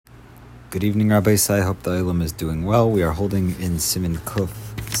Good evening, Rabbi Isai. I hope the Olam is doing well. We are holding in Siman Kuf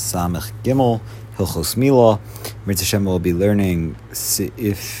Samech Gimel, Hilchos Milah. Mitzvah Hashem will be learning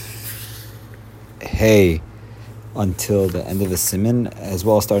Seif Hey until the end of the Siman, as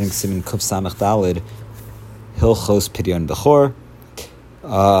well as starting Siman Kuf Samech Dalid, Hilchos Pidyon Bechor,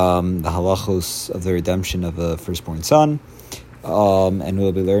 the Halachos of the redemption of a firstborn son. And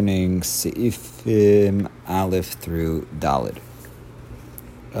we'll be learning Seifim Aleph through Dalid.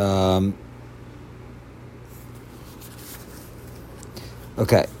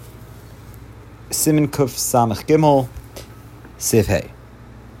 Okay. Siman Kuf Samech Gimel, Seif Hey.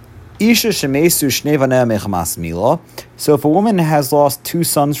 Isha shemesu shnei vanei mechamas Milah. So if a woman has lost two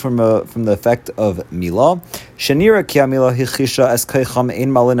sons from the effect of Milah, shenira ki Milah hichisha es keicham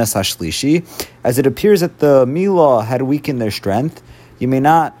ein malinas hashlishi, as it appears that the Milah had weakened their strength, you may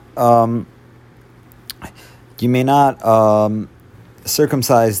not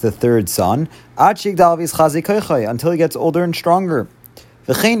circumcise the third son until he gets older and stronger.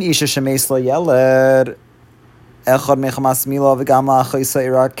 V'chein isha shemeis lo yeled echad mechamas Milah v'gam la'achaisa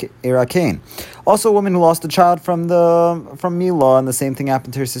irakein. Also, a woman who lost a child from Milah, and the same thing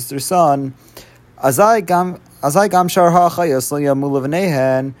happened to her sister's son. Azai gam shar ha'achayos lo yamula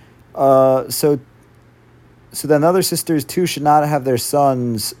v'nehen. So then the other sisters too should not have their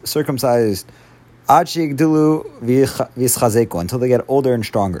sons circumcised ad she'yigdulu v'yischazeku, until they get older and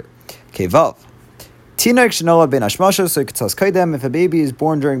stronger. Kevav. Tinok shenola ben hashmashos, so kitzas kaidem, if a baby is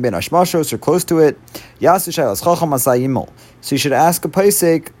born during ben hashmashos or close to it, yasu shaylas chacham asayimol. So you should ask a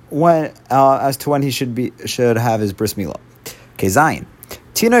paisek when as to when he should have his bris milah. Kezayin.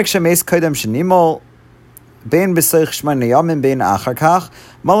 Tinok shemes kaidem shenimol ben b'seich shmona yamin ben achar kach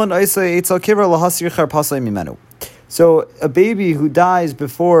malan oisay etzel kivra lahasir charpasay mimenu. So a baby who dies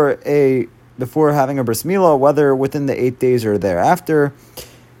before having a bris milah, whether within the 8 days or thereafter,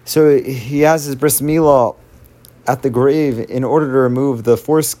 so he has his bris milah at the grave in order to remove the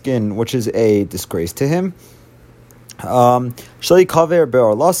foreskin, which is a disgrace to him. Shali kaver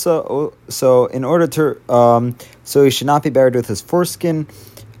be'orlasa. So in order to, so he should not be buried with his foreskin,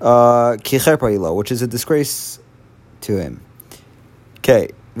 which is a disgrace to him. Okay.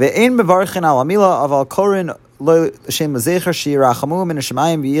 Ve'ein mevarchin al Milah aval korin.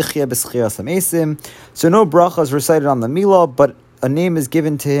 So no bracha is recited on the Milah, but a name is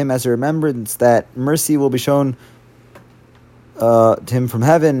given to him as a remembrance that mercy will be shown to him from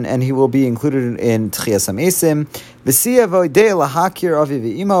heaven, and he will be included in Tchias HaMesim,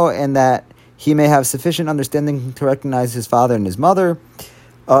 and that he may have sufficient understanding to recognize his father and his mother.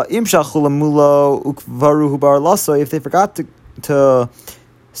 If they forgot to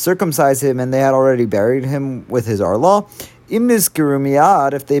circumcise him and they had already buried him with his arlah,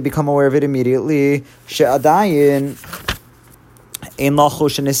 if they become aware of it immediately, so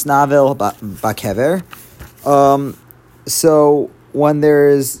when there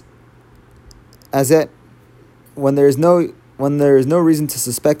is no reason to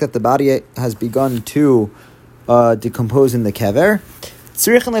suspect that the body has begun to decompose in the kever,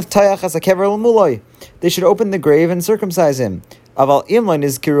 they should open the grave and circumcise him. But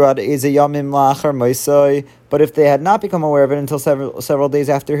if they had not become aware of it until several days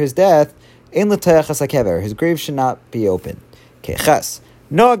after his death, his grave should not be open. It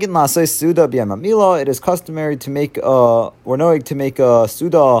is customary to make a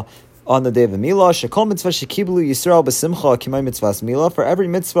suda on the day of the Milah. For every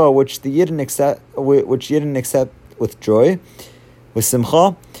mitzvah which the Yidden accept with joy, with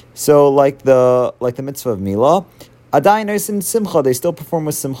simcha. So like the mitzvah of Milah, Adayin in simcha, they still perform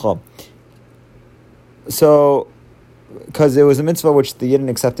with simcha. So, because it was a mitzvah which the Yidden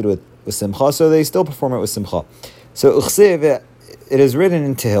accepted with simcha, so they still perform it with simcha. So, it is written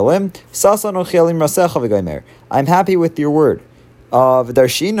in Tehillim, I'm happy with your word.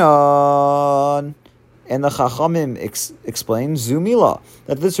 V'darshinan, and the Chachamim explains Zu Milah,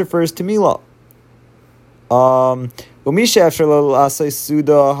 that this refers to Milah. He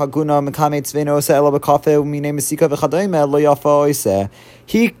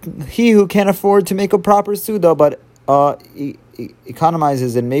who can afford to make a proper suda, but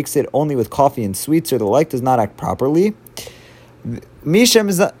economizes and makes it only with coffee and sweets or the like, does not act properly. If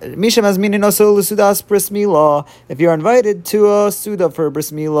you are invited to a suda for a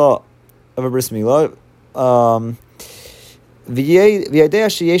bris milah,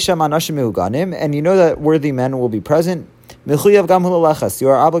 and you know that worthy men will be present, you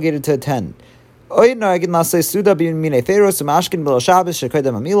are obligated to attend.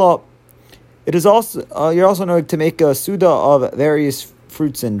 It is also you're also known to make a suda of various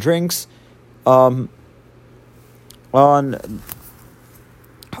fruits and drinks on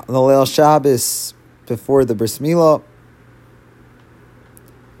the Leil Shabbos before the Bris Milah,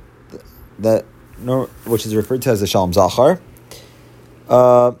 which is referred to as the Shalom Zachar.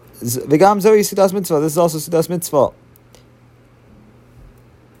 V'gam Zohi Sudas Mitzvah. This is also Sudas Mitzvah.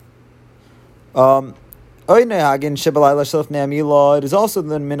 It is also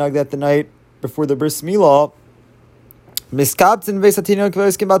the minhag that the night before the Bris Milah,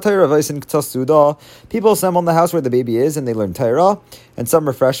 people assemble in the house where the baby is and they learn Torah, and some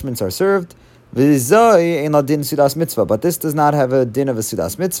refreshments are served. But this does not have a din of a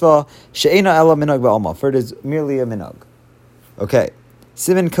Sudas Mitzvah, for it is merely a minhag. Okay.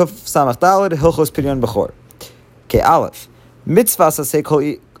 Siman Kuf Samach Daled Hilchos Pidyon Bechor. Okay, Aleph. Mitzvah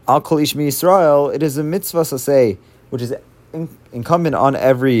saseh al kol ish Yisrael. It is a mitzvah saseh, which is incumbent on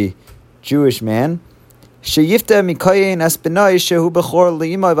every Jewish man. Sheyifta mikayin esbenai shehu bechor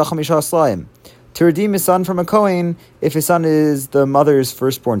leimai v'chamisha aslayim. To redeem his son from a kohen if his son is the mother's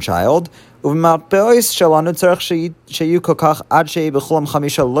firstborn child. Uv'matbeis shalanu tzarech sheyu kokach ad shei b'cholam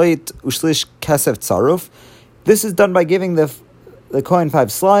chamisha loit ushlish kesef tzaruf. This is done by giving the kohen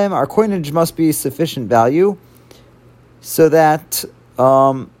 5 slime. Our coinage must be sufficient value, so that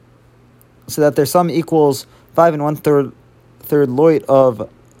their sum equals 5 1/3 loit of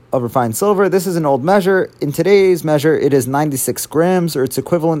refined silver. This is an old measure. In today's measure, it is 96 grams, or its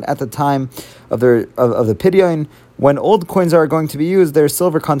equivalent at the time of the pidyon. When old coins are going to be used, their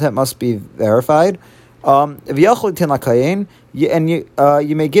silver content must be verified. And you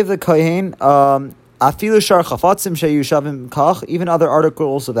may give the kohen even other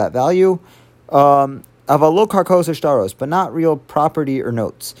articles of that value, but not real property or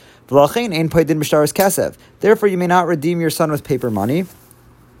notes. Therefore, you may not redeem your son with paper money.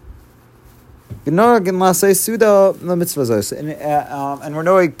 And we're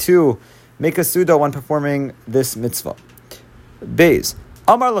knowing to make a suda when performing this mitzvah. Beis.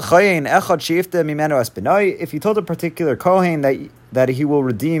 If you told a particular kohen that he will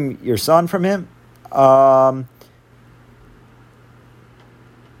redeem your son from him, that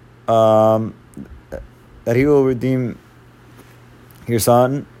he will redeem your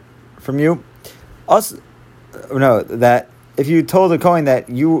son from you. That if you told the kohen that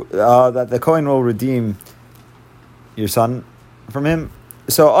the kohen will redeem your son from him,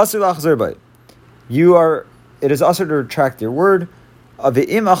 so asur lachzor b'ay. It is asur to retract your word. But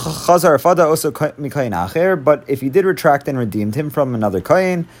if you did retract and redeemed him from another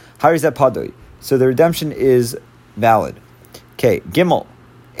kohen, harizeh padoi. So the redemption is valid. Okay, Gimel.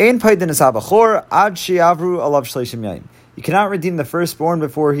 You cannot redeem the firstborn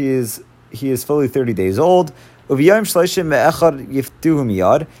before he is fully 30 days old. And on the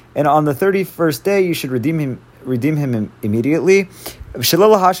 31st day, you should redeem him immediately. Not to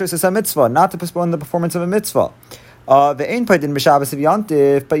postpone the performance of a mitzvah. But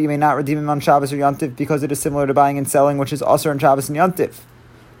you may not redeem him on Shabbos or Yantiv because it is similar to buying and selling, which is also on Shabbos and Yantiv.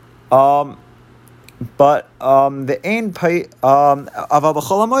 But on Chol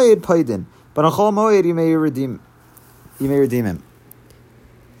Hamoed you may redeem him.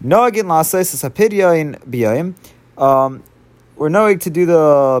 We're knowing to do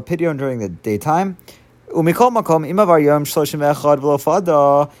the pidyon during the daytime. However,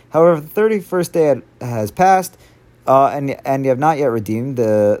 the 31st day has passed, and you have not yet redeemed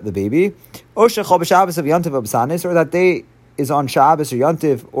the baby. Or that day is on Shabbos or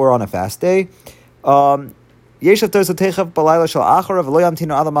Yantiv or on a fast day.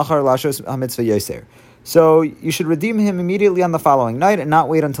 So you should redeem him immediately on the following night and not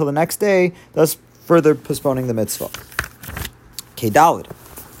wait until the next day, thus further postponing the mitzvah. Kedalid.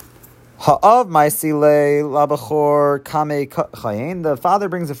 The father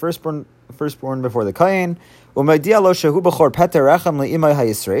brings the firstborn before the kohen, and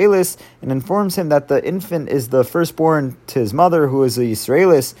informs him that the infant is the firstborn to his mother, who is a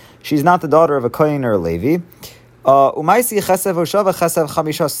Yisraelis. She's not the daughter of a kohen or a Levi. He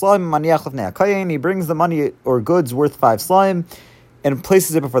brings the money or goods worth 5 slime and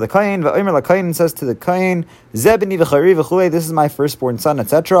places it before the kohen. The kohen says to the kohen, "This is my firstborn son,"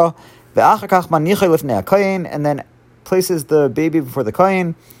 etc. And then places the baby before the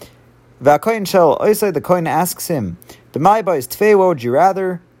kohen. The kohen asks him, "What would you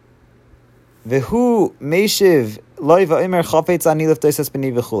rather?" So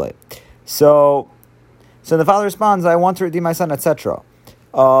the father responds, "I want to redeem my son," etc.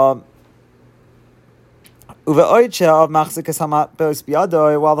 While the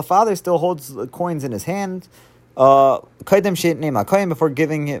father still holds the coins in his hand, before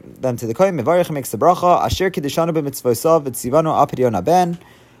giving them to the kohen, makes the bracha,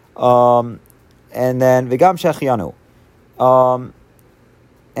 and then v'gam shechianu.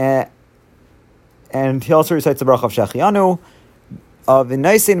 and he also recites the bracha of Shechianu,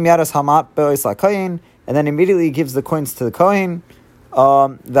 v'naisin miyadas hamat be'ois la'koyin, and then immediately gives the coins to the kohen.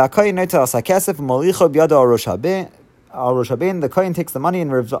 V'akoyin noita asakesef molicho b'yado al-rosh. The kohen takes the money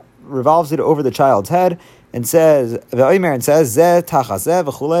and revolves it over the child's head and says, ve'oimer, and says, zeh tachazeh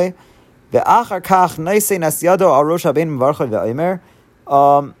v'chulei, ve'achar kach naisin as yado al-rosh haben m'varchoi ve'oimer.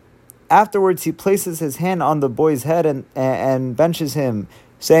 Afterwards, he places his hand on the boy's head and benches him,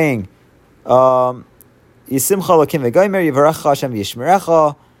 saying, Yisimcha lakim v'goymer, yivarecha Hashem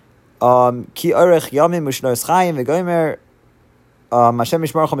v'yishmerecha, ki orech yamim u'shnos chayim v'goymer, Hashem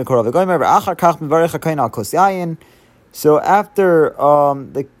yishmerecha mikora v'goymer, v'achar kach mivarecha kohen al kos yayin. So after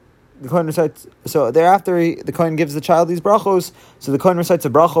the Kohen recites, the Kohen gives the child these brachos, so the Kohen recites a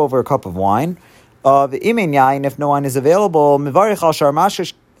bracha over a cup of wine. V'imin yayin, if no wine is available, mivarech al shar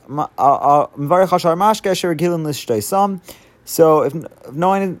mashkesh, so if no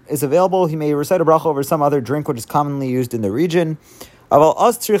one is available, he may recite a bracha over some other drink which is commonly used in the region. But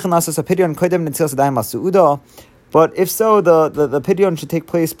if so, the pidyon should take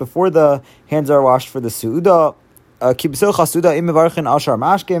place before the hands are washed for the su'udah. For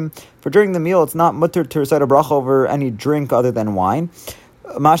during the meal, it's not mutter to recite a bracha over any drink other than wine.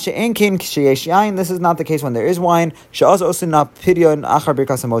 This is not the case when there is wine. For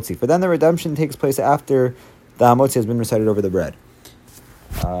then the redemption takes place after the hamotzi has been recited over the bread.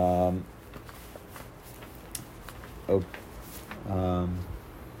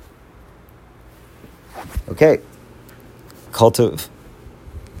 Okay. Kultiv.